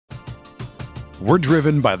We're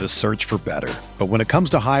driven by the search for better. But when it comes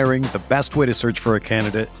to hiring, the best way to search for a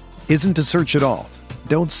candidate isn't to search at all.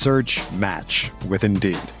 Don't search, match with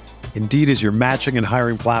Indeed. Indeed is your matching and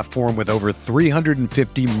hiring platform with over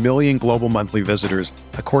 350 million global monthly visitors,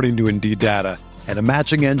 according to Indeed data, and a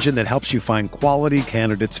matching engine that helps you find quality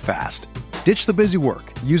candidates fast. Ditch the busy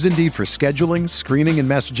work. Use Indeed for scheduling, screening, and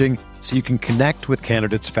messaging so you can connect with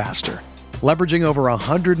candidates faster. Leveraging over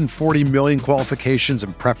 140 million qualifications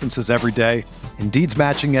and preferences every day, Indeed's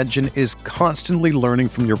matching engine is constantly learning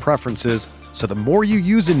from your preferences, so the more you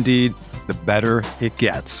use Indeed, the better it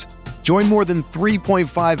gets. Join more than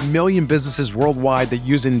 3.5 million businesses worldwide that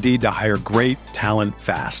use Indeed to hire great talent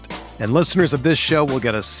fast. And listeners of this show will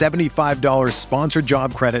get a $75 sponsored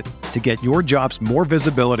job credit to get your jobs more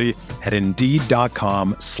visibility at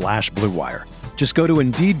Indeed.com/Blue Wire. Just go to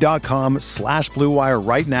Indeed.com/Blue Wire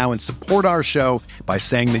right now and support our show by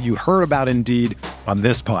saying that you heard about Indeed on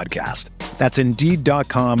this podcast. That's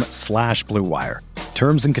Indeed.com/Blue Wire.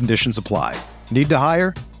 Terms and conditions apply. Need to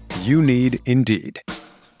hire? You need Indeed.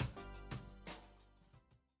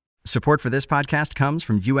 Support for this podcast comes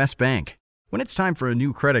from U.S. Bank. When it's time for a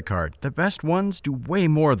new credit card, the best ones do way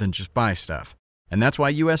more than just buy stuff. And that's why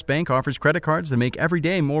U.S. Bank offers credit cards that make every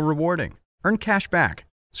day more rewarding. Earn cash back,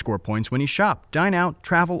 score points when you shop, dine out,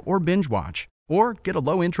 travel, or binge watch, or get a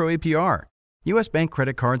low intro APR. U.S. Bank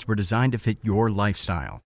credit cards were designed to fit your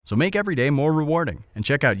lifestyle. So make every day more rewarding and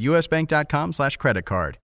check out usbank.com/credit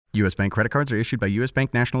card. U.S. Bank credit cards are issued by U.S.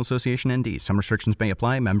 Bank National Association ND. Some restrictions may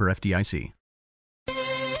apply. Member FDIC.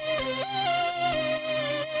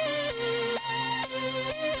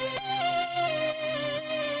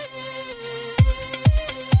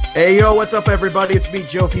 Hey, yo, what's up, everybody? It's me,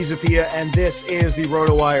 Joe Pisapia, and this is the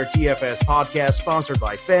RotoWire TFS podcast, sponsored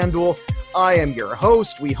by FanDuel. I am your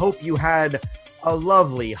host. We hope you had a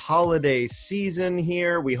lovely holiday season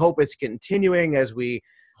here. We hope it's continuing as we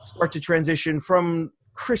start to transition from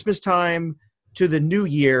Christmas time to the new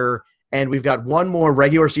year, and we've got one more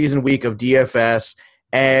regular season week of DFS,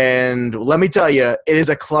 and let me tell you, it is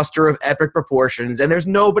a cluster of epic proportions, and there's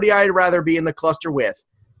nobody I'd rather be in the cluster with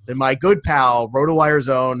than my good pal, RotoWire's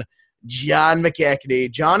own John McKechnie.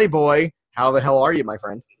 Johnny boy, how the hell are you, my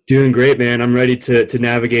friend? Doing great, man. I'm ready to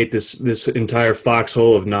navigate this entire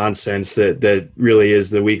foxhole of nonsense that really is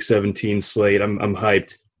the Week 17 slate. I'm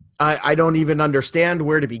hyped. I don't even understand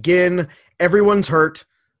where to begin. Everyone's hurt.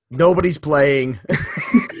 Nobody's playing.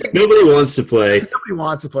 Nobody wants to play. Nobody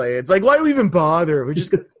wants to play. It's like, why do we even bother? We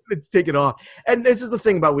just let's take it off. And this is the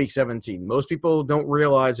thing about Week 17. Most people don't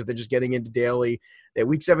realize, if they're just getting into daily, that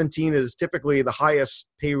Week 17 is typically the highest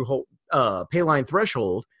pay line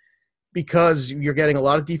threshold, because you're getting a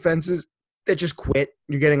lot of defenses that just quit.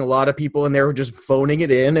 You're getting a lot of people in there who are just phoning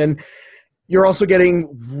it in, and you're also getting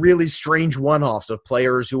really strange one-offs of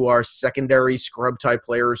players who are secondary scrub-type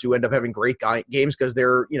players who end up having great games because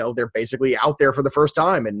they're basically out there for the first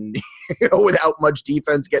time, and without much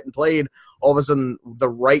defense getting played, all of a sudden the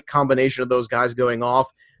right combination of those guys going off,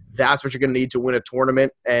 that's what you're going to need to win a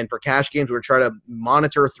tournament. And for cash games, we're going to try to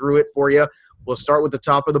monitor through it for you. We'll start with the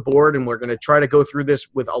top of the board, and we're going to try to go through this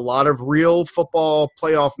with a lot of real football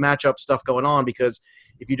playoff matchup stuff going on, because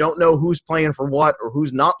if you don't know who's playing for what or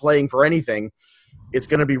who's not playing for anything, it's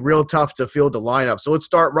going to be real tough to field a lineup. So let's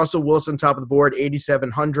start. Russell Wilson, top of the board,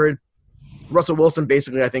 8,700. Russell Wilson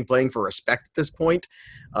basically, I think, playing for respect at this point.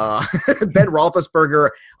 Ben Roethlisberger,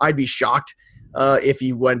 I'd be shocked if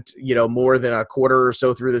he went, more than a quarter or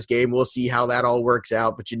so through this game. We'll see how that all works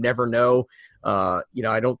out, but you never know. I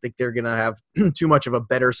don't think they're going to have too much of a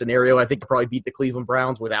better scenario. I think they'll probably beat the Cleveland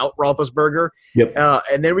Browns without Roethlisberger. Yep.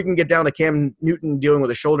 And then we can get down to Cam Newton dealing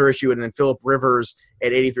with a shoulder issue, and then Phillip Rivers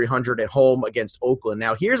at 8,300 at home against Oakland.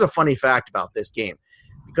 Now, here's a funny fact about this game.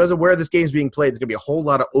 Because of where this game is being played, there's going to be a whole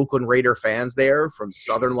lot of Oakland Raider fans there from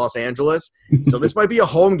southern Los Angeles. So this might be a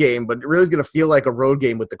home game, but it really is going to feel like a road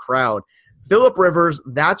game with the crowd. Phillip Rivers,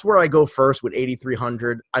 that's where I go first with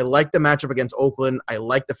 8,300. I like the matchup against Oakland. I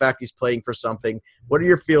like the fact he's playing for something. What are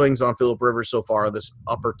your feelings on Phillip Rivers so far in this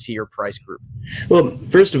upper-tier price group? Well,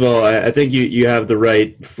 first of all, I think you have the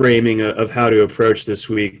right framing of how to approach this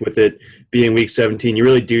week. With it being Week 17, you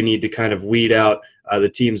really do need to kind of weed out the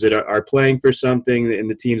teams that are playing for something and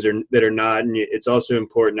the teams that are not. And it's also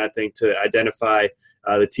important, I think, to identify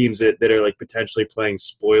the teams that are like potentially playing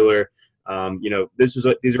spoiler.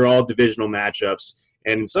 These are all divisional matchups,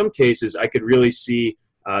 and in some cases, I could really see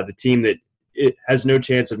the team that it has no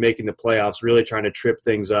chance of making the playoffs really trying to trip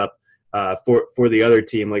things up for the other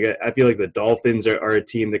team. Like I feel like the Dolphins are a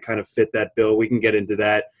team that kind of fit that bill. We can get into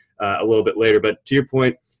that a little bit later, but to your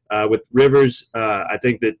point with Rivers, I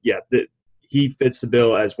think that he fits the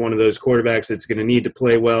bill as one of those quarterbacks that's going to need to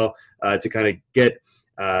play well to kind of get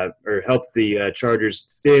or help the Chargers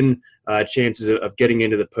thin chances of getting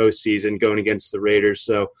into the postseason going against the Raiders.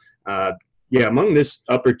 So, among this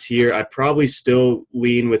upper tier, I probably still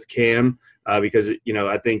lean with Cam because,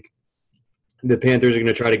 I think the Panthers are going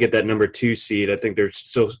to try to get that number 2 seed. I think they're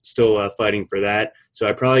still fighting for that. So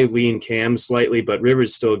I probably lean Cam slightly, but Rivers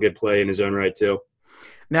is still a good play in his own right too.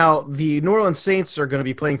 Now, the New Orleans Saints are going to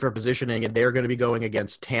be playing for positioning, and they're going to be going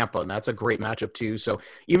against Tampa, and that's a great matchup too. So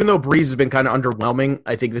even though Breeze has been kind of underwhelming,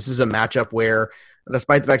 I think this is a matchup where,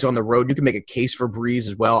 despite the fact it's on the road, you can make a case for Breeze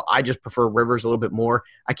as well. I just prefer Rivers a little bit more.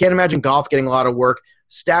 I can't imagine Goff getting a lot of work.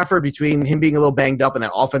 Stafford, between him being a little banged up and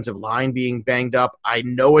that offensive line being banged up, I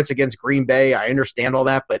know it's against Green Bay. I understand all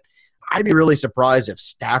that, but I'd be really surprised if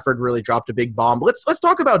Stafford really dropped a big bomb. Let's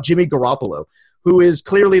talk about Jimmy Garoppolo, who is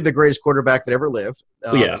clearly the greatest quarterback that ever lived.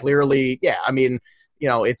 Clearly, I mean,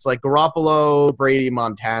 it's like Garoppolo, Brady,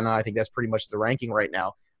 Montana. I think that's pretty much the ranking right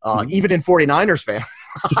now. Even in 49ers fans.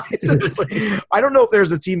 I don't know if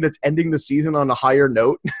there's a team that's ending the season on a higher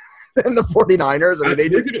note than the 49ers. I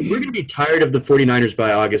mean, we're gonna be tired of the 49ers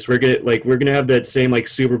by August. We're gonna have that same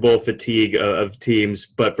Super Bowl fatigue of teams,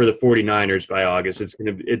 but for the 49ers by August,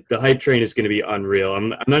 the hype train is gonna be unreal.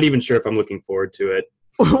 I'm not even sure if I'm looking forward to it.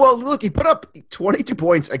 Well, look, he put up 22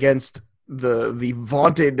 points against the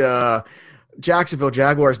vaunted Jacksonville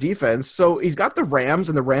Jaguars defense. So he's got the Rams,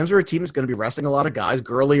 and the Rams are a team that's going to be resting a lot of guys.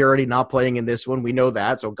 Gurley already not playing in this one. We know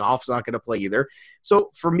that. So Goff's not going to play either.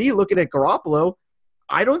 So for me, looking at Garoppolo,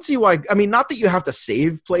 I don't see why. I mean, not that you have to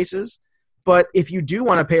save places, but if you do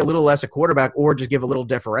want to pay a little less a quarterback or just give a little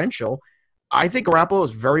differential, I think Garoppolo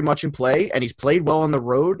is very much in play, and he's played well on the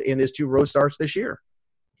road in his 2 road starts this year.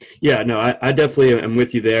 Yeah, no, I definitely am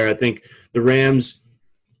with you there. I think the Rams,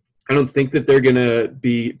 I don't think that they're going to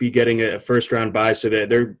be getting a first-round bye, so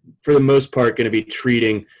they're for the most part, going to be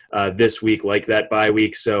treating this week like that bye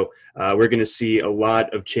week. So we're going to see a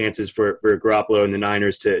lot of chances for Garoppolo and the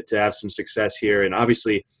Niners to have some success here. And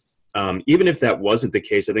obviously, even if that wasn't the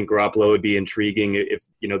case, I think Garoppolo would be intriguing if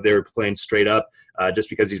they were playing straight up just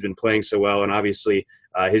because he's been playing so well. And obviously,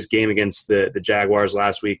 his game against the Jaguars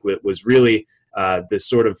last week was really the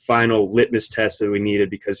sort of final litmus test that we needed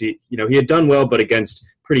because he had done well, but against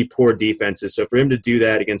pretty poor defenses. So for him to do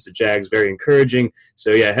that against the Jags, very encouraging.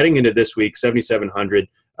 So yeah, heading into this week, 7,700,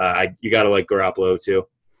 you got to like Garoppolo too.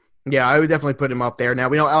 Yeah, I would definitely put him up there. Now,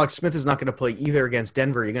 we know Alex Smith is not going to play either against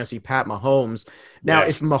Denver. You're going to see Pat Mahomes. Now,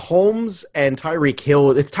 If Mahomes and Tyreek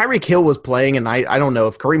Hill, if Tyreek Hill was playing, and I don't know,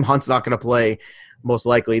 if Kareem Hunt's not going to play, most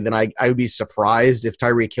likely, then I would be surprised if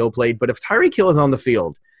Tyreek Hill played. But if Tyreek Hill is on the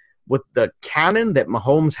field with the cannon that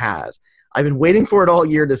Mahomes has, I've been waiting for it all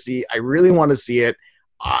year to see. I really want to see it.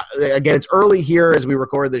 Again, it's early here as we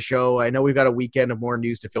record the show. I know we've got a weekend of more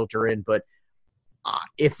news to filter in, but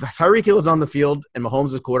if Tyreek Hill is on the field and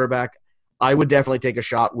Mahomes is quarterback, I would definitely take a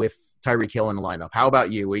shot with Tyreek Hill in the lineup. How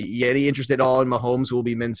about you? Are you any interested at all in Mahomes, who will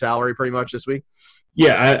be min salary pretty much this week?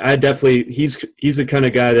 Yeah, I definitely. He's the kind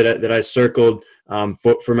of guy that I circled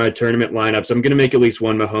for my tournament lineups. I'm going to make at least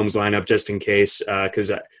one Mahomes lineup just in case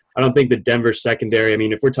because I don't think the Denver secondary. I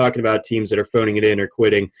mean, if we're talking about teams that are phoning it in or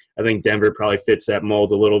quitting, I think Denver probably fits that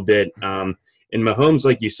mold a little bit. And Mahomes,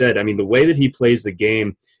 like you said, I mean, the way that he plays the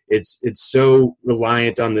game, it's so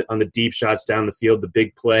reliant on the deep shots down the field, the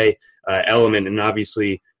big play element, and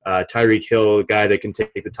obviously Tyreek Hill, a guy that can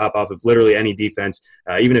take the top off of literally any defense.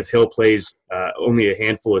 Even if Hill plays only a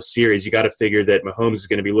handful of series, you got to figure that Mahomes is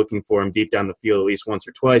going to be looking for him deep down the field at least once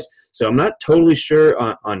or twice. So I'm not totally sure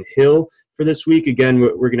on Hill for this week. Again,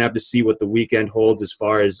 we're going to have to see what the weekend holds as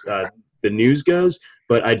far as the news goes.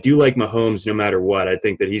 But I do like Mahomes no matter what. I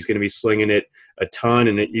think that he's going to be slinging it a ton,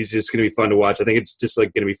 and he's just going to be fun to watch. I think it's just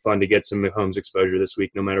going to be fun to get some Mahomes exposure this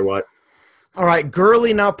week no matter what. All right,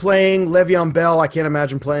 Gurley not playing. Le'Veon Bell, I can't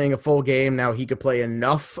imagine playing a full game. Now, he could play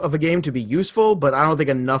enough of a game to be useful, but I don't think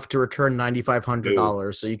enough to return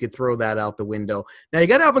 $9,500, so you could throw that out the window. Now, you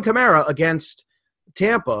got Alvin Kamara against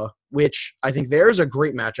Tampa, which I think there's a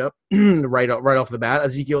great matchup right off the bat.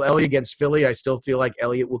 Ezekiel Elliott against Philly. I still feel like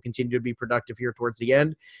Elliott will continue to be productive here towards the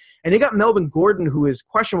end. And you got Melvin Gordon, who is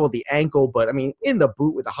questionable with the ankle, but, I mean, in the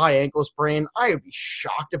boot with a high ankle sprain. I would be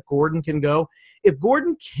shocked if Gordon can go. If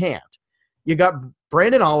Gordon can't, you got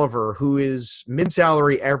Brandon Oliver, who is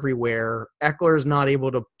mid-salary everywhere. Eckler's not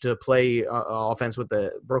able to play offense with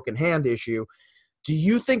the broken hand issue. Do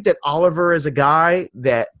you think that Oliver is a guy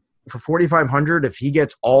that for $4,500, if he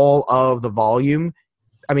gets all of the volume,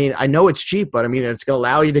 I mean, I know it's cheap, but I mean, it's going to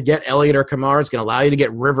allow you to get Elliott or Kamara. It's going to allow you to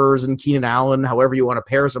get Rivers and Keenan Allen, however you want to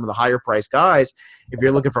pair some of the higher-priced guys. If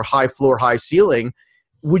you're looking for high floor, high ceiling,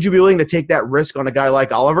 would you be willing to take that risk on a guy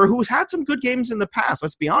like Oliver, who's had some good games in the past?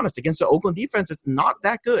 Let's be honest. Against the Oakland defense, it's not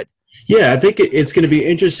that good. Yeah, I think it's going to be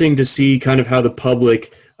interesting to see kind of how the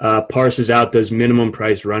public parses out those minimum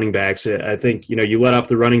price running backs. I think, you let off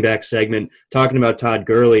the running back segment talking about Todd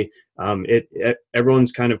Gurley.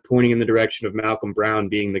 Everyone's kind of pointing in the direction of Malcolm Brown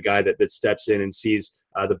being the guy that steps in and sees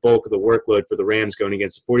the bulk of the workload for the Rams going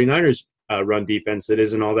against the 49ers run defense that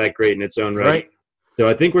isn't all that great in its own right. So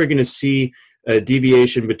I think we're going to see a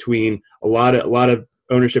deviation between a lot of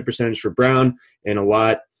ownership percentage for Brown and a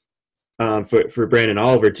lot for Brandon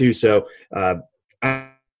Oliver too. So I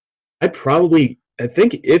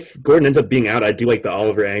think if Gordon ends up being out, I do like the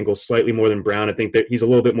Oliver angle slightly more than Brown. I think that he's a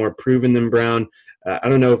little bit more proven than Brown. I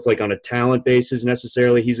don't know if like on a talent basis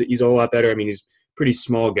necessarily he's a whole lot better. I mean, he's a pretty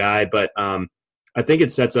small guy, but I think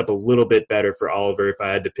it sets up a little bit better for Oliver if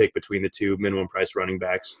I had to pick between the two minimum price running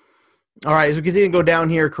backs. All right, as we continue to go down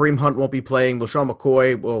here, Kareem Hunt won't be playing. LaShawn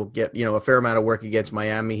McCoy will get a fair amount of work against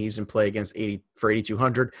Miami. He's in play against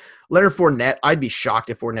 8,200. Leonard Fournette, I'd be shocked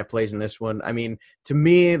if Fournette plays in this one. I mean, to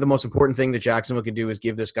me, the most important thing that Jacksonville could do is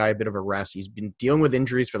give this guy a bit of a rest. He's been dealing with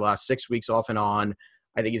injuries for the last 6 weeks off and on.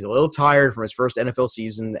 I think he's a little tired from his first NFL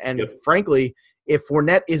season. And frankly, if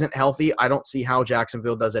Fournette isn't healthy, I don't see how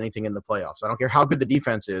Jacksonville does anything in the playoffs. I don't care how good the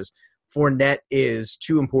defense is. Fournette is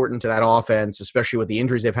too important to that offense, especially with the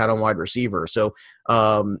injuries they've had on wide receiver. So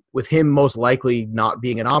with him most likely not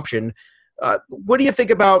being an option, what do you think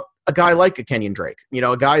about a guy like a Kenyon Drake?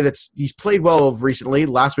 A guy he's played well recently.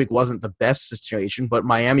 Last week wasn't the best situation, but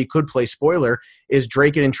Miami could play spoiler. Is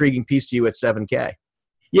Drake an intriguing piece to you at 7K?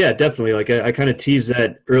 Yeah, definitely. Like I kind of teased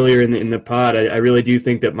that earlier in the pod. I really do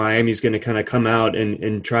think that Miami's going to kind of come out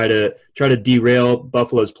and try to derail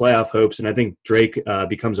Buffalo's playoff hopes, and I think Drake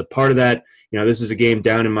becomes a part of that. This is a game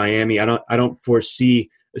down in Miami. I don't foresee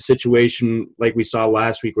a situation like we saw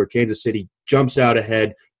last week where Kansas City jumps out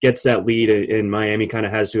ahead, gets that lead, and Miami kind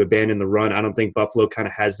of has to abandon the run. I don't think Buffalo kind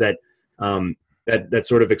of has that that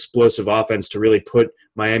sort of explosive offense to really put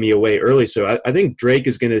Miami away early. So I think Drake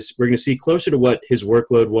we're going to see closer to what his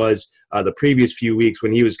workload was the previous few weeks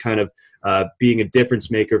when he was kind of being a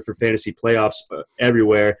difference maker for fantasy playoffs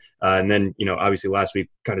everywhere. And then, obviously last week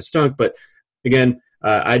kind of stunk. But again,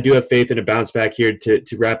 I do have faith in a bounce back here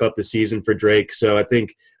to wrap up the season for Drake. So I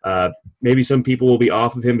think maybe some people will be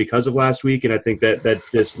off of him because of last week. And I think that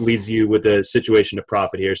just leads you with a situation to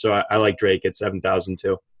profit here. So I like Drake at 7,000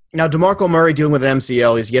 too. Now, DeMarco Murray dealing with an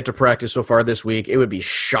MCL. He's yet to practice so far this week. It would be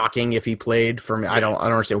shocking if he played for me. I don't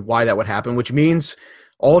understand why that would happen, which means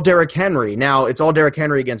all Derrick Henry. Now, it's all Derrick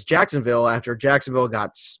Henry against Jacksonville after Jacksonville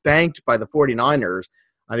got spanked by the 49ers.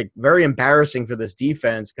 I think very embarrassing for this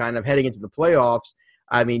defense kind of heading into the playoffs.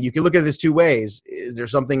 I mean, you can look at this two ways. Is there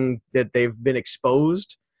something that they've been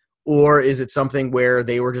exposed, or is it something where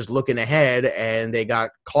they were just looking ahead and they got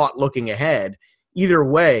caught looking ahead? Either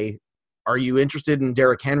way, are you interested in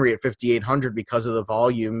Derrick Henry at 5,800 because of the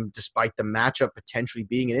volume, despite the matchup potentially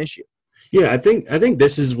being an issue? Yeah, I think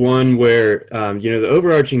this is one where the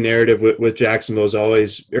overarching narrative with Jacksonville is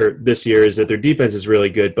always, or this year, is that their defense is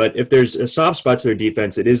really good. But if there's a soft spot to their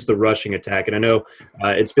defense, it is the rushing attack. And I know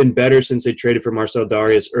it's been better since they traded for Marcel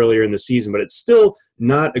Darius earlier in the season, but it's still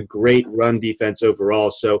not a great run defense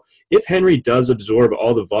overall. So if Henry does absorb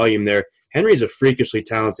all the volume there, Henry's a freakishly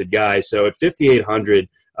talented guy. So at 5,800,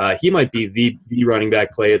 he might be the running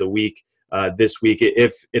back play of the week this week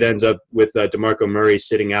if it ends up with DeMarco Murray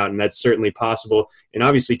sitting out, and that's certainly possible. And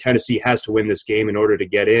obviously Tennessee has to win this game in order to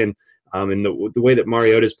get in. And the way that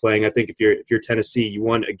Mariota is playing, I think if you're Tennessee, you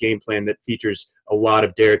want a game plan that features a lot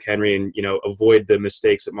of Derrick Henry and avoid the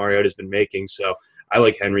mistakes that Mariota has been making. So I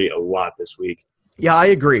like Henry a lot this week. Yeah, I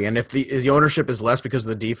agree. And if the ownership is less because of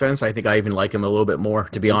the defense, I think I even like him a little bit more,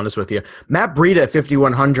 to be honest with you. Matt Breida at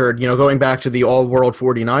 5,100, going back to the all-world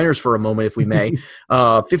 49ers for a moment, if we may.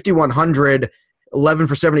 5,100, 11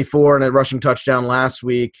 for 74 and a rushing touchdown last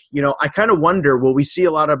week. I kind of wonder, will we see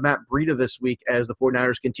a lot of Matt Breida this week as the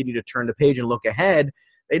 49ers continue to turn the page and look ahead?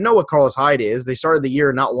 They know what Carlos Hyde is. They started the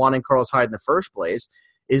year not wanting Carlos Hyde in the first place.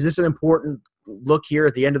 Is this an important look here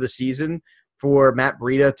at the end of the season for Matt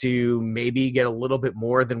Breida to maybe get a little bit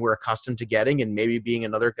more than we're accustomed to getting, and maybe being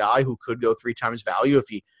another guy who could go 3 times value if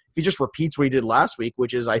he just repeats what he did last week,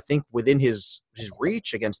 which is, I think, within his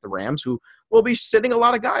reach against the Rams, who will be sitting a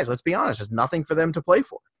lot of guys. Let's be honest, there's nothing for them to play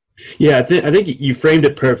for. Yeah, I think you framed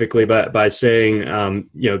it perfectly by saying,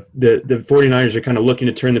 the 49ers are kind of looking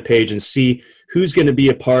to turn the page and see who's going to be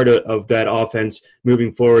a part of that offense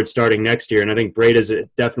moving forward starting next year. And I think Breida's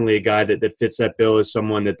definitely a guy that fits that bill as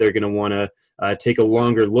someone that they're going to want to take a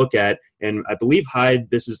longer look at. And I believe Hyde,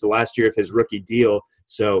 this is the last year of his rookie deal.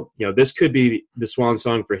 So, this could be the swan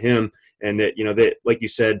song for him. And that, like you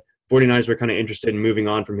said, 49ers were kind of interested in moving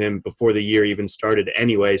on from him before the year even started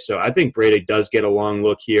anyway. So I think Breida does get a long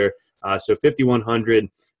look here. So 5,100,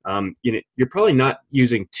 you're probably not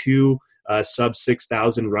using two sub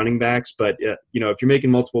 6,000 running backs, but if you're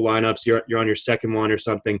making multiple lineups, you're on your second one or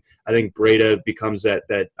something. I think Breida becomes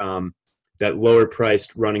that lower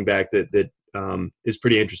priced running back that is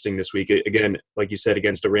pretty interesting this week. Again, like you said,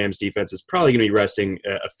 against a Rams defense, is probably going to be resting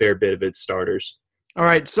a fair bit of its starters. All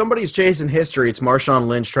right, somebody's chasing history. It's Marshawn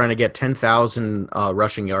Lynch trying to get 10,000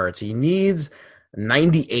 rushing yards. He needs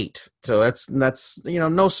 98. So that's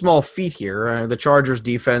no small feat here. The Chargers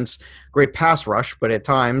defense, great pass rush, but at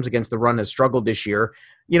times against the run has struggled this year.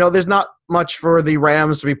 There's not much for the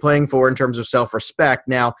Rams to be playing for in terms of self-respect.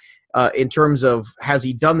 Now, in terms of has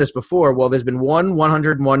he done this before? Well, there's been one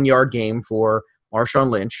 101-yard game for Marshawn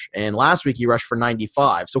Lynch, and last week he rushed for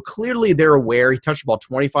 95. So clearly they're aware. He touched the ball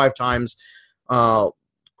 25 times.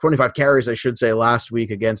 25 carries, I should say, last week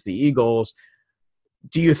against the Eagles.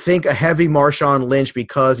 Do you think a heavy Marshawn Lynch,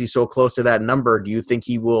 because he's so close to that number, do you think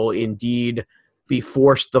he will indeed be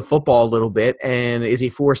forced the football a little bit? And is he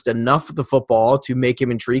forced enough of the football to make him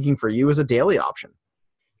intriguing for you as a daily option?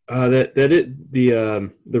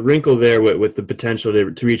 The wrinkle there with the potential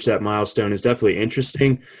to reach that milestone is definitely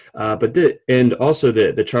interesting. And also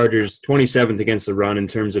the Chargers 27th against the run in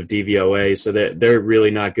terms of DVOA, so that they're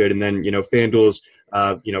really not good. And then FanDuel's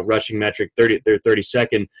rushing metric they're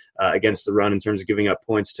 32nd against the run in terms of giving up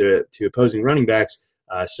points to opposing running backs.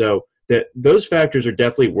 So those factors are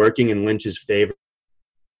definitely working in Lynch's favor.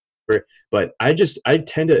 But I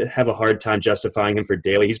tend to have a hard time justifying him for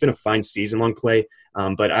daily. He's been a fine season-long play,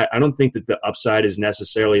 but I don't think that the upside is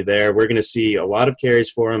necessarily there. We're going to see a lot of carries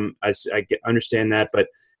for him. I understand that, but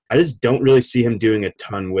I just don't really see him doing a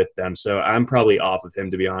ton with them. So I'm probably off of him,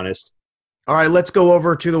 to be honest. All right, let's go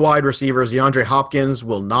over to the wide receivers. DeAndre Hopkins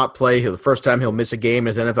will not play. The first time he'll miss a game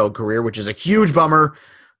in his NFL career, which is a huge bummer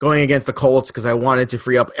going against the Colts because I wanted to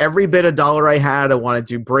free up every bit of dollar I had. I wanted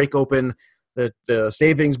to break open the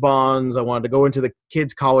savings bonds. I wanted to go into the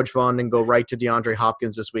kids' college fund and go right to DeAndre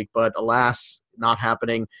Hopkins this week, but alas, not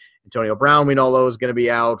happening. Antonio Brown, we know, is going to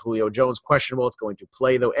be out. Julio Jones, questionable. It's going to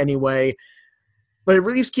play, though, anyway. But it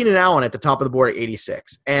leaves Keenan Allen at the top of the board at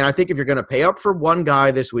 86. And I think if you're going to pay up for one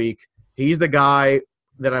guy this week, he's the guy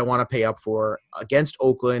that I want to pay up for against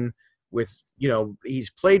Oakland.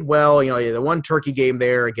 He's played well. The one turkey game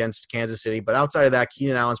there against Kansas City. But outside of that,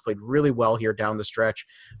 Keenan Allen's played really well here down the stretch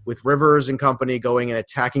with Rivers and company going and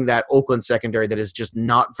attacking that Oakland secondary that is just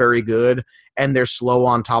not very good, and they're slow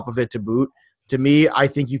on top of it to boot. To me, I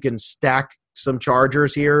think you can stack some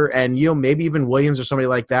Chargers here, and maybe even Williams or somebody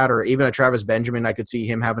like that, or even a Travis Benjamin. I could see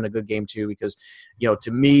him having a good game too because,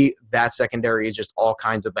 to me, that secondary is just all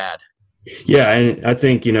kinds of bad. Yeah, and I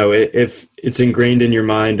think, if it's ingrained in your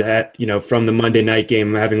mind from the Monday night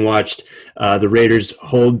game, having watched the Raiders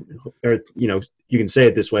hold, or, you can say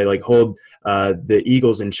it this way, like hold the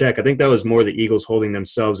Eagles in check. I think that was more the Eagles holding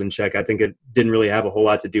themselves in check. I think it didn't really have a whole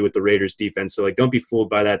lot to do with the Raiders defense. So, don't be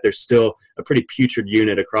fooled by that. They're still a pretty putrid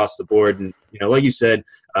unit across the board. And, like you said,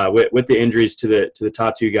 with the injuries to the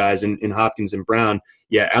top two guys in Hopkins and Brown,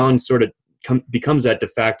 yeah, Allen sort of becomes that de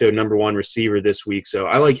facto number one receiver this week. So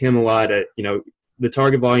I like him a lot. The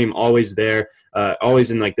target volume always there, always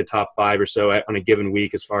in like the top 5 or so on a given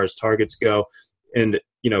week as far as targets go. And,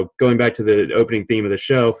 going back to the opening theme of the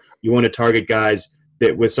show, you want to target guys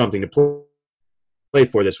that with something to play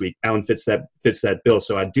for this week. Allen fits that bill.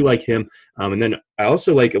 So I do like him. And then I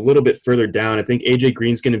also like a little bit further down. I think AJ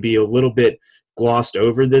Green's going to be a little bit glossed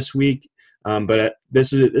over this week. But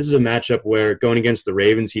this is a matchup where going against the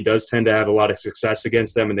Ravens, he does tend to have a lot of success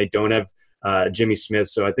against them, and they don't have Jimmy Smith.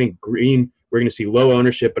 So I think Green, we're going to see low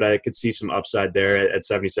ownership, but I could see some upside there at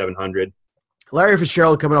 7,700. Larry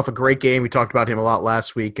Fitzgerald coming off a great game. We talked about him a lot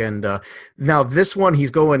last week. And now this one, he's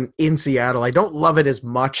going in Seattle. I don't love it as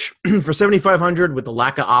much. For 7,500 with the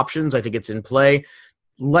lack of options, I think it's in play.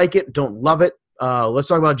 Like it, don't love it. Let's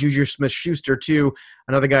talk about Juju Smith-Schuster, too.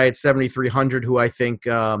 Another guy at 7,300 who I think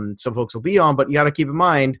some folks will be on. But you got to keep in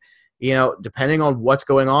mind, depending on what's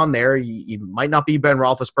going on there, you might not be Ben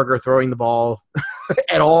Roethlisberger throwing the ball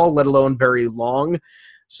at all, let alone very long.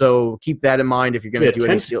 So keep that in mind if you're going to do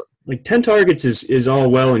any steal. Like 10 targets is all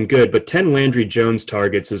well and good, but 10 Landry Jones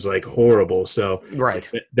targets is like horrible. So right,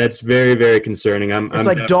 that's very, very concerning. It's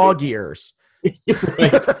like dog years.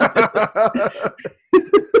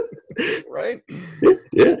 Right?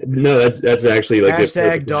 Yeah. No, that's actually like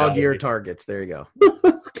hashtag dog ear targets. There you go.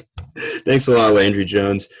 Thanks a lot, Landry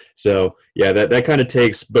Jones. So yeah, that kind of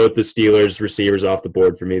takes both the Steelers receivers off the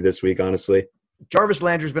board for me this week, honestly. Jarvis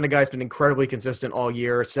Landry's been a guy who's been incredibly consistent all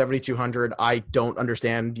year. 7,200. I don't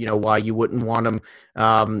understand, why you wouldn't want him.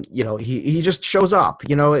 He just shows up.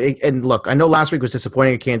 And look, I know last week was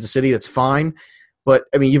disappointing at Kansas City. That's fine. But,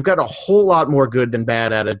 I mean, you've got a whole lot more good than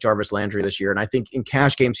bad out of Jarvis Landry this year. And I think in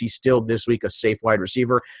cash games, he's still this week a safe wide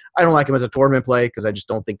receiver. I don't like him as a tournament play because I just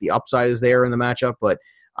don't think the upside is there in the matchup. But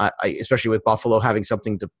I especially with Buffalo having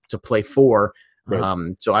something to play for.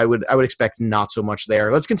 Right. So I would expect not so much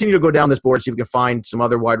there. Let's continue to go down this board, see if we can find some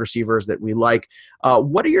other wide receivers that we like.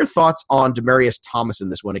 What are your thoughts on Demaryius Thomas in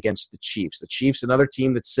this one against the Chiefs? The Chiefs, another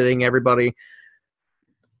team that's sitting everybody.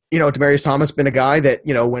 Demaryius Thomas been a guy that,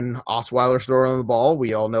 when Osweiler's throwing the ball,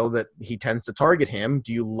 we all know that he tends to target him.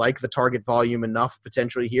 Do you like the target volume enough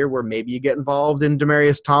potentially here where maybe you get involved in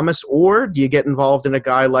Demaryius Thomas, or do you get involved in a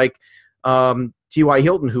guy like T.Y.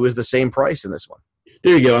 Hilton, who is the same price in this one?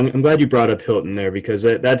 There you go. I'm glad you brought up Hilton there because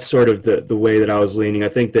that's sort of the way that I was leaning. I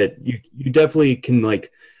think that you definitely can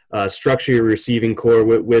structure your receiving core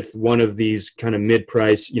with one of these kind of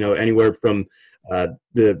mid-price, anywhere from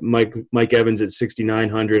the Mike Evans at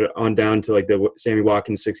 6,900 on down to the Sammy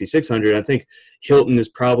Watkins 6,600. I think Hilton is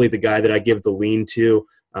probably the guy that I give the lean to.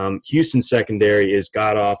 Houston's secondary is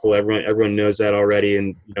god awful. Everyone knows that already,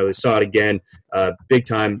 and they saw it again big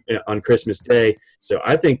time on Christmas Day. So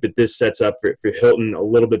I think that this sets up for Hilton a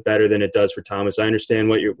little bit better than it does for Thomas. I understand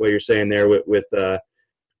what you're saying there with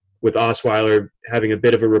Osweiler having a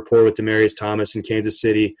bit of a rapport with Demaryius Thomas in Kansas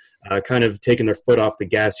City, kind of taking their foot off the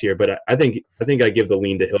gas here. But I think I give the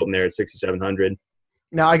lean to Hilton there at 6,700.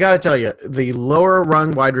 Now, I got to tell you, the lower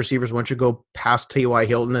rung wide receivers, once you go past T.Y.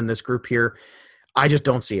 Hilton in this group here, I just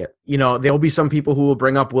don't see it. There'll be some people who will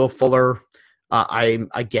bring up Will Fuller.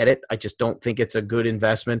 I get it. I just don't think it's a good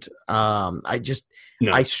investment. I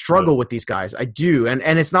struggle with these guys. I do. And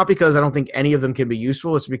it's not because I don't think any of them can be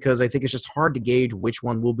useful. It's because I think it's just hard to gauge which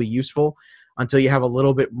one will be useful until you have a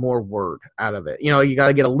little bit more word out of it. You got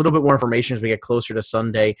to get a little bit more information as we get closer to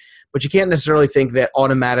Sunday, but you can't necessarily think that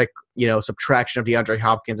automatic, subtraction of DeAndre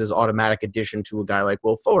Hopkins is automatic addition to a guy like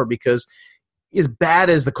Will Fuller, because as bad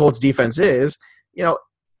as the Colts defense is,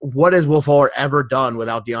 what has Will Fuller ever done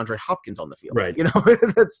without DeAndre Hopkins on the field? Right.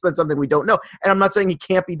 That's something we don't know. And I'm not saying he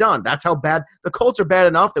can't be done. That's how bad the Colts are bad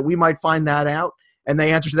enough that we might find that out. And the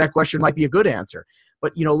answer to that question might be a good answer.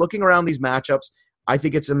 But, looking around these matchups, I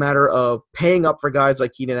think it's a matter of paying up for guys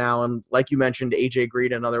like Keenan Allen, like you mentioned, AJ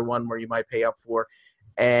Green, another one where you might pay up for.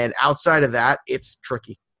 And outside of that, it's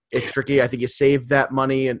tricky. It's tricky. I think you save that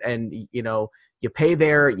money and you pay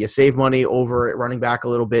there, you save money over at running back a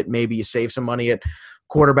little bit. Maybe you save some money at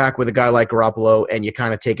quarterback with a guy like Garoppolo, and you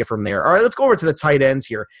kind of take it from there. All right, let's go over to the tight ends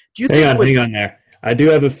here. Do you hang on there? I do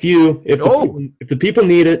have a few. If the people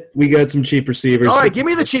need it, we got some cheap receivers. All right, give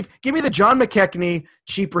me the John McKechnie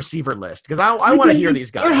cheap receiver list, because I want to hear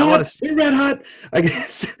these guys. They're red hot. I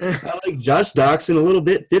guess I like Josh Doctson a little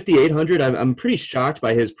bit, 5,800. I'm pretty shocked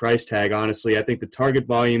by his price tag, honestly. I think the target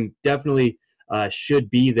volume definitely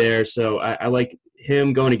should be there. So I like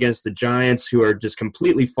him going against the Giants, who are just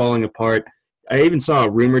completely falling apart. I even saw a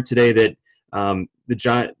rumor today that the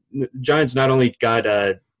Giants not only got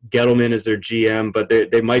Gettleman as their GM, but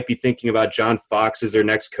they might be thinking about John Fox as their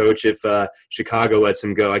next coach if Chicago lets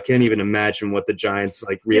him go. I can't even imagine what the Giants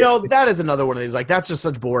that is another one of these. That's just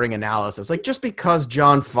such boring analysis. Just because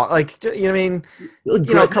John Fox,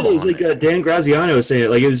 come on. Dan Graziano was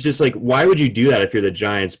saying it. It was just why would you do that if you're the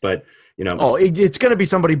Giants? But it's going to be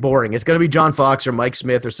somebody boring. It's going to be John Fox or Mike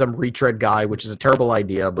Smith or some retread guy, which is a terrible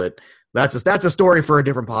idea, but that's a story for a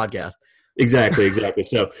different podcast. Exactly.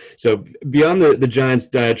 So beyond the Giants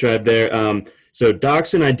diatribe there, so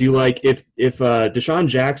Doctson I do like. If Deshaun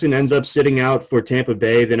Jackson ends up sitting out for Tampa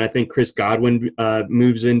Bay, then I think Chris Godwin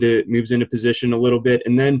moves into position a little bit.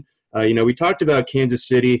 And then we talked about Kansas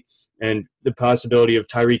City and the possibility of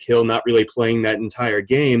Tyreek Hill not really playing that entire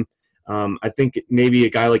game. I think maybe a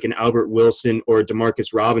guy like an Albert Wilson or Demarcus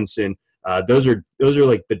Robinson, those are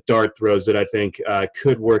like the dart throws that I think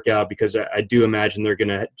could work out, because I do imagine they're going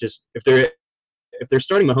to just if they're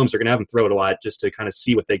starting Mahomes, they're going to have him throw it a lot just to kind of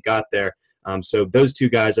see what they got there. So those two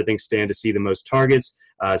guys I think stand to see the most targets.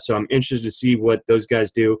 So I'm interested to see what those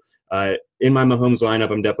guys do. In my Mahomes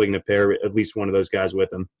lineup, I'm definitely going to pair at least one of those guys with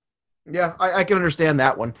them. Yeah, I can understand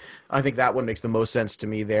that one. I think that one makes the most sense to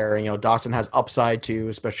me there. Dawson has upside too,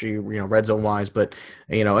 especially, red zone wise. But,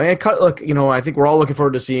 look, I think we're all looking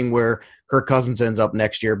forward to seeing where Kirk Cousins ends up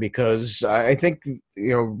next year, because I think,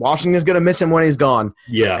 Washington is going to miss him when he's gone.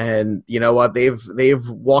 Yeah. And you know what? They've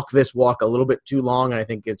walked this walk a little bit too long, and I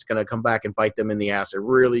think it's going to come back and bite them in the ass. I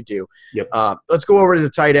really do. Yep. Let's go over to the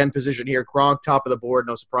tight end position here. Gronk, top of the board.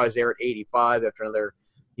 No surprise there at 85 after another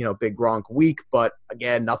big Gronk week, but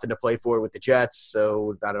again, nothing to play for with the Jets.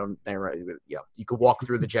 So you could walk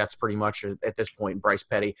through the Jets pretty much at this point. Bryce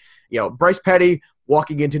Petty,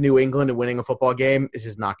 walking into New England and winning a football game, this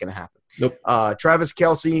is not going to happen. Nope. Travis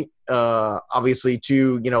Kelce, obviously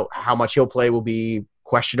too, how much he'll play will be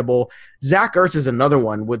questionable. Zach Ertz is another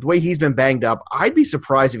one. With the way he's been banged up, I'd be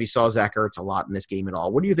surprised if he saw Zach Ertz a lot in this game at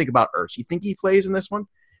all. What do you think about Ertz? You think he plays in this one?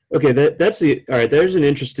 Okay, all right. There's an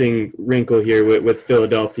interesting wrinkle here with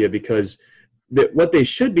Philadelphia, because what they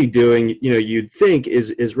should be doing, you'd think,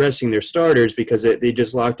 is resting their starters, because they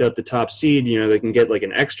just locked up the top seed. They can get like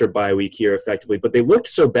an extra bye week here effectively, but they looked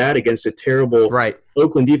so bad against a terrible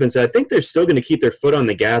Oakland defense that I think they're still going to keep their foot on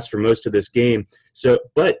the gas for most of this game. So,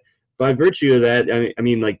 but by virtue of that, I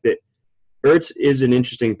mean, like that, Ertz is an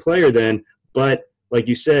interesting player then, but like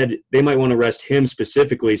you said, they might want to rest him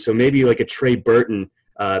specifically. So maybe like a Trey Burton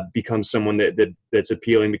becomes someone that's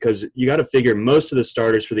appealing, because you got to figure most of the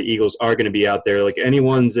starters for the Eagles are going to be out there. Like any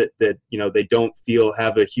ones that they don't feel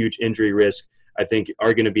have a huge injury risk, I think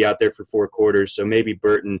are going to be out there for 4 quarters. So maybe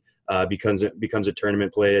Burton becomes a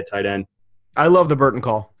tournament play at tight end. I love the Burton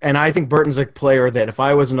call, and I think Burton's a player that if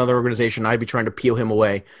I was another organization, I'd be trying to peel him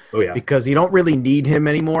away. Oh yeah, because you don't really need him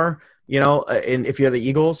anymore. And if you're the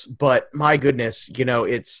Eagles, but my goodness,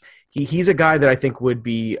 He's a guy that I think would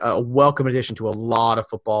be a welcome addition to a lot of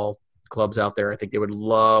football clubs out there. I think they would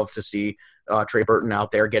love to see Trey Burton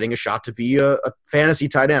out there getting a shot to be a fantasy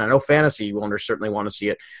tight end. I know fantasy owners certainly want to see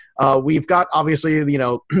it. We've got, obviously,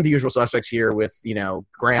 the usual suspects here with,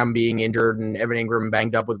 Graham being injured and Evan Ingram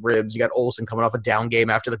banged up with ribs. You got Olsen coming off a down game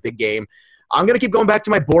after the big game. I'm going to keep going back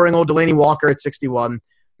to my boring old Delanie Walker at 61.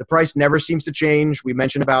 The price never seems to change. We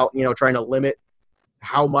mentioned about, trying to limit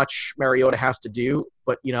how much Mariota has to do,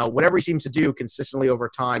 but whatever he seems to do consistently over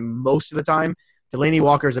time, most of the time, Delanie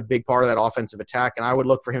Walker is a big part of that offensive attack, and I would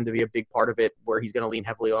look for him to be a big part of it, where he's going to lean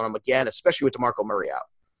heavily on him again, especially with DeMarco Murray out.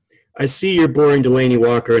 I see you're boring Delanie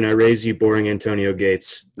Walker, and I raise you boring Antonio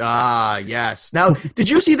Gates. Ah, yes. Now, did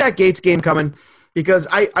you see that Gates game coming? Because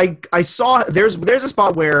I saw there's a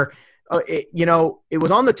spot where it was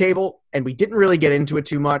on the table, and we didn't really get into it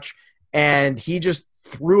too much, and he just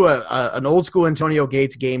threw an old school Antonio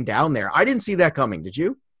Gates game down there. I didn't see that coming. Did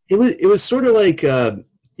you? It was sort of like I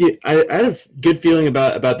had a good feeling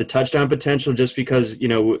about the touchdown potential, just because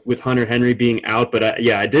with Hunter Henry being out. But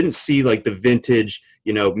I didn't see like the vintage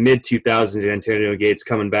mid 2000s Antonio Gates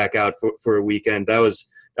coming back out for a weekend. That was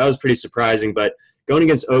pretty surprising. But going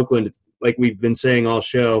against Oakland, like we've been saying all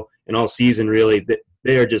show and all season, really,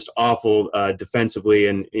 they are just awful defensively,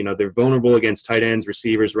 and they're vulnerable against tight ends,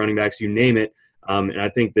 receivers, running backs, you name it. And I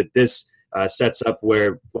think that this sets up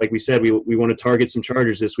where, like we said, we want to target some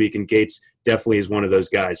Chargers this week, and Gates definitely is one of those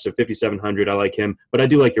guys. So 5,700, I like him, but I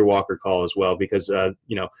do like your Walker call as well, because the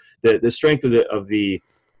strength of the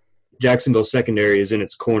Jacksonville secondary is in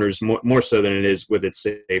its corners more so than it is with its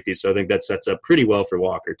safety. So I think that sets up pretty well for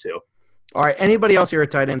Walker too. All right. Anybody else here at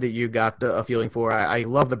tight end that you got a feeling for? I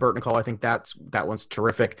love the Burton call. I think that one's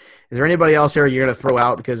terrific. Is there anybody else here you're going to throw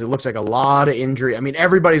out, because it looks like a lot of injury? I mean,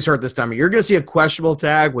 everybody's hurt this time. You're going to see a questionable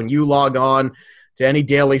tag when you log on to any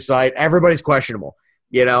daily site. Everybody's questionable.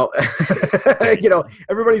 Everybody's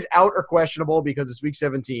out or questionable because it's week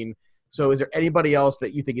 17. So is there anybody else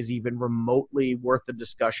that you think is even remotely worth the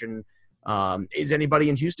discussion? Is anybody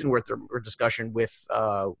in Houston worth the discussion with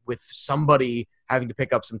somebody having to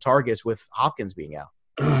pick up some targets with Hopkins being out?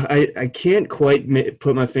 I can't quite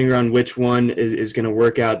put my finger on which one is going to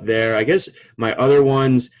work out there. I guess my other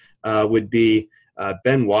ones would be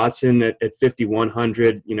Ben Watson at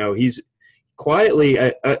 5,100. He's quietly,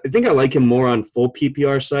 I think I like him more on full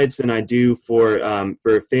PPR sites than I do for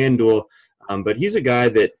FanDuel. But he's a guy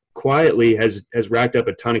that quietly has racked up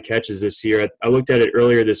a ton of catches this year. I looked at it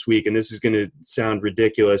earlier this week, and this is going to sound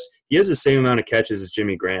ridiculous. He has the same amount of catches as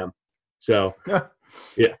Jimmy Graham. So,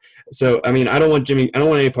 yeah. So, I mean, I don't want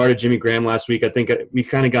any part of Jimmy Graham last week. I think we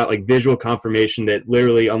kind of got like visual confirmation that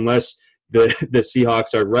literally, unless the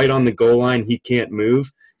Seahawks are right on the goal line, he can't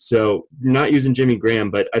move. So, not using Jimmy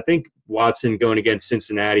Graham, but I think Watson going against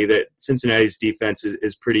Cincinnati, that Cincinnati's defense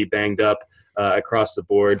is pretty banged up across the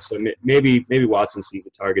board. So maybe Watson sees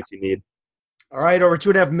the targets you need. All right, over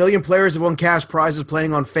 2.5 million players have won cash prizes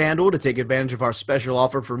playing on FanDuel. To take advantage of our special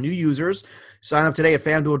offer for new users, sign up today at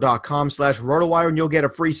FanDuel.com/RotoWire, and you'll get a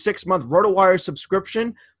free 6-month RotoWire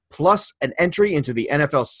subscription, plus an entry into the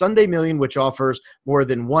NFL Sunday Million, which offers more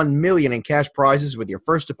than $1 million in cash prizes with your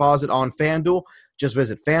first deposit on FanDuel. Just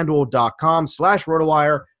visit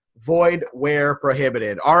FanDuel.com/RotoWire, void where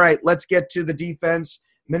prohibited. All right, let's get to the defense.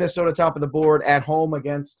 Minnesota top of the board at home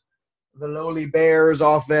against the lowly Bears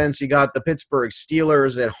offense. You got the Pittsburgh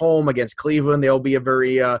Steelers at home against Cleveland. They'll be a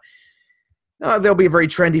very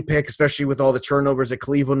trendy pick, especially with all the turnovers that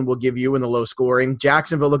Cleveland will give you in the low scoring.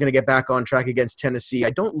 Jacksonville looking to get back on track against Tennessee. I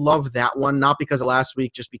don't love that one, not because of last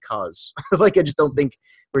week, just because. I just don't think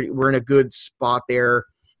we're in a good spot there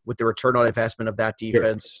with the return on investment of that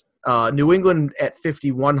defense. Sure. New England at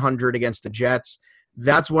 5,100 against the Jets.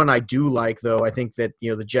 That's one I do like, though. I think that,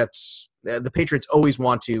 the Jets, the Patriots always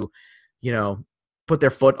want to, put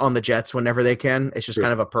their foot on the Jets whenever they can. It's just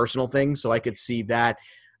kind of a personal thing, so I could see that.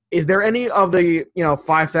 Is there any of the,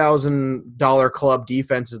 $5,000 club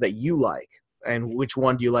defenses that you like, and which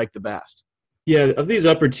one do you like the best? Yeah, of these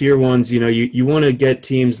upper tier ones, you want to get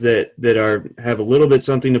teams that have a little bit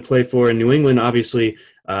something to play for. And New England, obviously,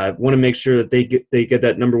 want to make sure that they get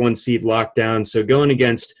that number 1 seed locked down. So going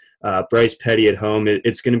against Bryce Petty at home,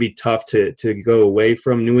 it's going to be tough to go away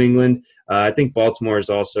from New England. I think Baltimore is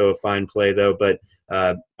also a fine play, though, but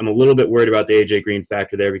I'm a little bit worried about the A.J. Green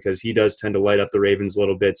factor there because he does tend to light up the Ravens a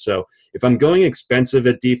little bit. So if I'm going expensive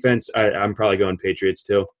at defense, I'm probably going Patriots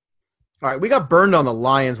too. All right, we got burned on the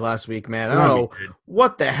Lions last week, man. I don't know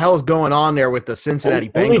what the hell's going on there with the Cincinnati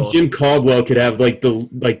Bengals. Only Jim Caldwell could have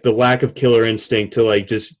the lack of killer instinct to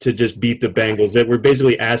just beat the Bengals. That we're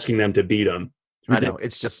basically asking them to beat them. I know.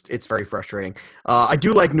 It's very frustrating. I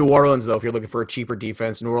do like New Orleans, though, if you're looking for a cheaper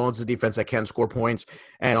defense. New Orleans is a defense that can score points.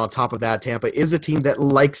 And on top of that, Tampa is a team that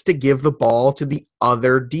likes to give the ball to the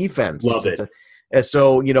other defense. Love it.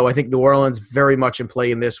 So, I think New Orleans very much in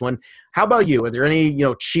play in this one. How about you? Are there any,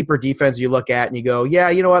 cheaper defense you look at and you go, yeah,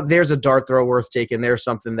 you know what, there's a dart throw worth taking. There's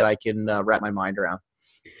something that I can wrap my mind around.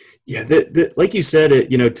 Yeah, like you said,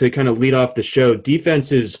 to kind of lead off the show,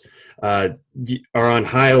 defenses are on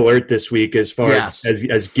high alert this week as far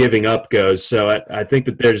as giving up goes. So I think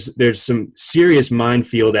that there's some serious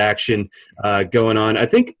minefield action going on. I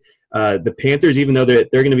think the Panthers, even though they're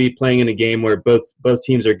going to be playing in a game where both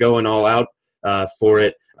teams are going all out for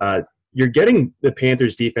it, you're getting the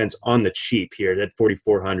Panthers defense on the cheap here at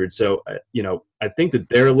 4,400. So, I think that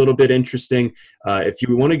they're a little bit interesting. If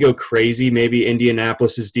you want to go crazy, maybe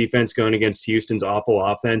Indianapolis's defense going against Houston's awful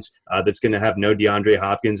offense that's going to have no DeAndre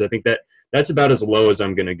Hopkins. I think that's about as low as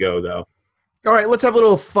I'm going to go, though. All right, let's have a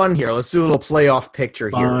little fun here. Let's do a little playoff picture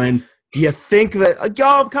here. Fine. Do you think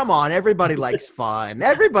that come on, everybody likes fun.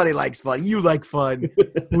 Everybody likes fun. You like fun.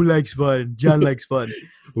 Who likes fun? John likes fun.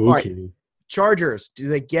 Okay. All right. Chargers, do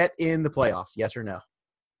they get in the playoffs? Yes or no?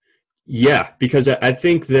 Yeah, because I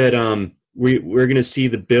think that we're going to see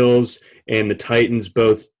the Bills and the Titans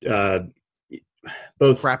both crap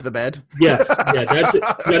the bed. Yes, yeah, that's it.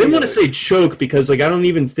 I didn't want to say choke because I don't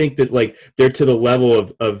even think that they're to the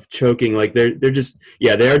level of choking. They're just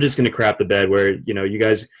they are just going to crap the bed where you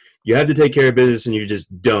guys you have to take care of business and you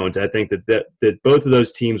just don't. I think that both of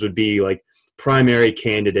those teams would be primary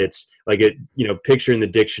candidates, picture in the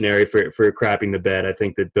dictionary for crapping the bed. I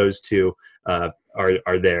think that those two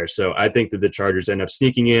are there. So I think that the Chargers end up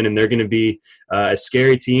sneaking in, and they're going to be a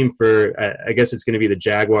scary team for. I guess it's going to be the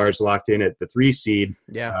Jaguars locked in at the 3 seed,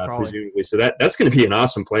 presumably. So that's going to be an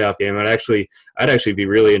awesome playoff game. I'd actually be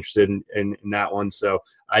really interested in that one. So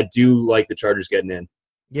I do like the Chargers getting in.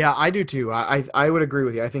 Yeah, I do too. I would agree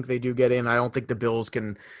with you. I think they do get in. I don't think the Bills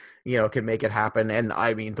can make it happen. And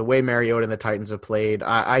I mean, the way Mariota and the Titans have played,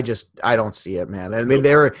 I don't see it, man. I mean,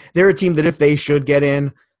 they're a team that if they should get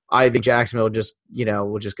in, I think Jacksonville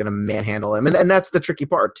we're just going to manhandle them. And that's the tricky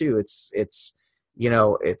part too. It's when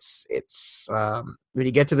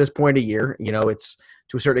you get to this point of year, it's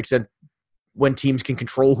to a certain extent when teams can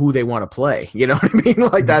control who they want to play. You know what I mean?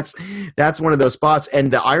 That's one of those spots.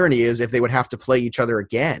 And the irony is if they would have to play each other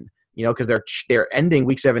again, because they're ending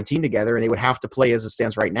week 17 together, and they would have to play as it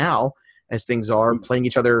stands right now, as things are, playing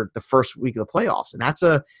each other the first week of the playoffs, and that's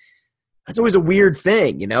always a weird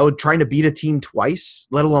thing, trying to beat a team twice,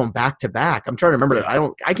 let alone back to back. I'm trying to remember.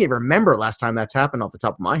 I can't remember last time that's happened off the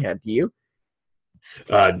top of my head. Do you?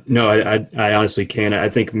 No, I honestly can't. I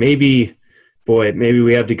think maybe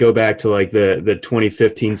we have to go back to the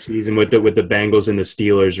 2015 season with the Bengals and the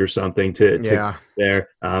Steelers or something to there.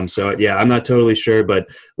 So yeah, I'm not totally sure, but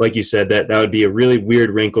like you said, that would be a really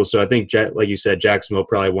weird wrinkle. So I think, like you said, Jacksonville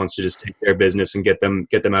probably wants to just take their business and get them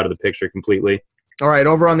out of the picture completely. All right,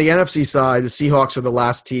 over on the NFC side, the Seahawks are the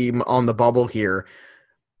last team on the bubble here.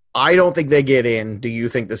 I don't think they get in. Do you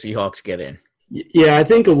think the Seahawks get in? Yeah, I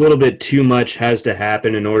think a little bit too much has to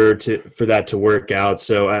happen in order for that to work out.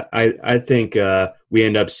 So I think we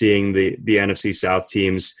end up seeing the NFC South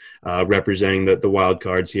teams representing the wild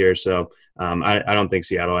cards here. So I don't think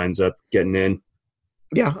Seattle ends up getting in.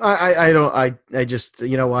 Yeah, I just,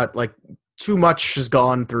 you know what, like too much has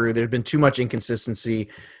gone through. There's been too much inconsistency,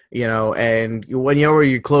 and when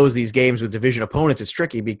you close these games with division opponents, it's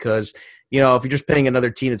tricky because, if you're just playing another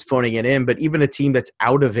team that's phoning it in, but even a team that's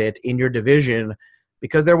out of it in your division,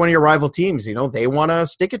 because they're one of your rival teams, they want to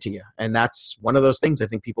stick it to you. And that's one of those things I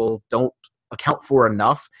think people don't account for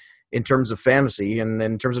enough in terms of fantasy. And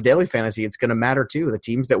in terms of daily fantasy, it's going to matter too. The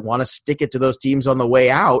teams that want to stick it to those teams on the way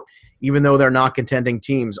out, even though they're not contending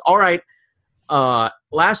teams. All right.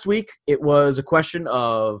 Last week, it was a question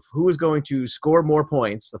of who is going to score more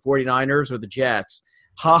points, the 49ers or the Jets.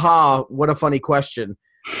 Ha, what a funny question.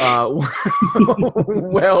 Well,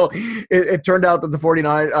 it turned out that the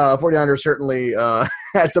 49ers certainly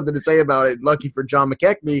had something to say about it. Lucky for John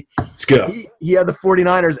McKechnie. Let's go. He had the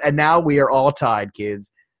 49ers, and now we are all tied,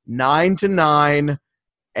 kids. 9-9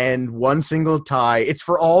 and one single tie. It's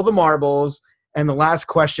for all the marbles. And the last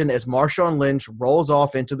question, as Marshawn Lynch rolls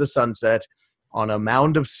off into the sunset on a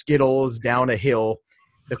mound of Skittles down a hill,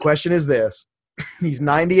 the question is this. He's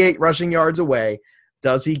 98 rushing yards away.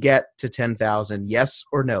 Does he get to 10,000? Yes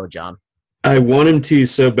or no, John? I want him to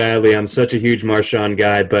so badly. I'm such a huge Marshawn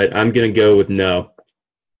guy, but I'm going to go with no.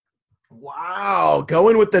 Wow,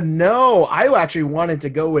 going with the no. I actually wanted to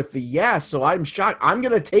go with the yes, so I'm shocked. I'm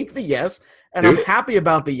going to take the yes, and I'm happy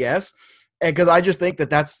about the yes, because I just think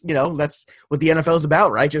that's what the NFL is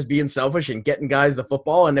about, right? Just being selfish and getting guys the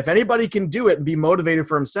football. And if anybody can do it and be motivated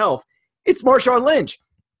for himself, it's Marshawn Lynch.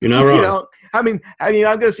 You're not wrong. I mean, I'm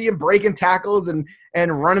going to see him breaking tackles and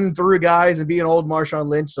running through guys and being old Marshawn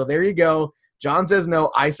Lynch. So there you go. John says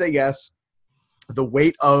no. I say yes. The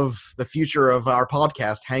weight of the future of our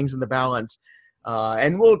podcast hangs in the balance.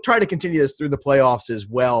 And we'll try to continue this through the playoffs as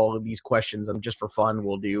well, these questions. And just for fun,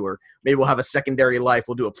 we'll do, or maybe we'll have a secondary life.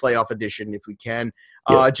 We'll do a playoff edition if we can.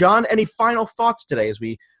 Yes. John, any final thoughts today as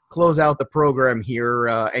we close out the program here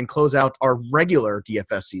and close out our regular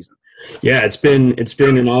DFS season? Yeah, it's been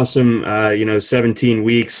an awesome 17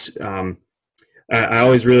 weeks. I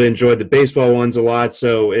always really enjoyed the baseball ones a lot,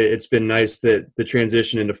 so it's been nice that the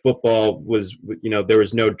transition into football was, there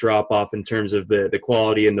was no drop off in terms of the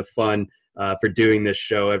quality and the fun for doing this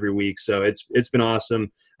show every week. So it's been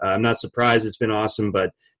awesome. I'm not surprised it's been awesome,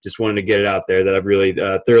 but just wanted to get it out there that I've really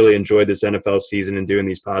thoroughly enjoyed this NFL season and doing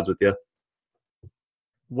these pods with you.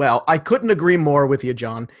 Well, I couldn't agree more with you,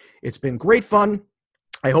 John. It's been great fun.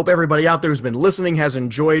 I hope everybody out there who's been listening has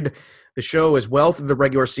enjoyed the show as well through the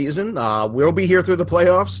regular season. We'll be here through the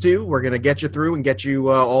playoffs, too. We're going to get you through and get you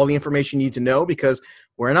all the information you need to know because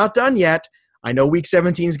we're not done yet. I know Week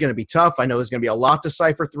 17 is going to be tough. I know there's going to be a lot to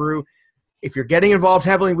cipher through. If you're getting involved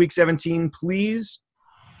heavily in Week 17, please,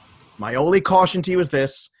 my only caution to you is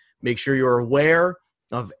this. Make sure you're aware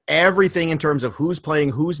of everything in terms of who's playing,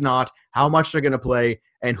 who's not, how much they're going to play,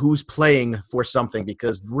 and who's playing for something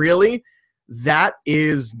because really – that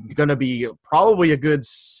is going to be probably a good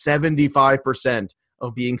 75%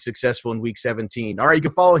 of being successful in Week 17. All right, you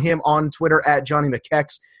can follow him on Twitter at Johnny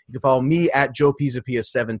McKex. You can follow me at Joe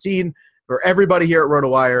Pisapia17. For everybody here at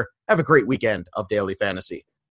RotoWire, have a great weekend of Daily Fantasy.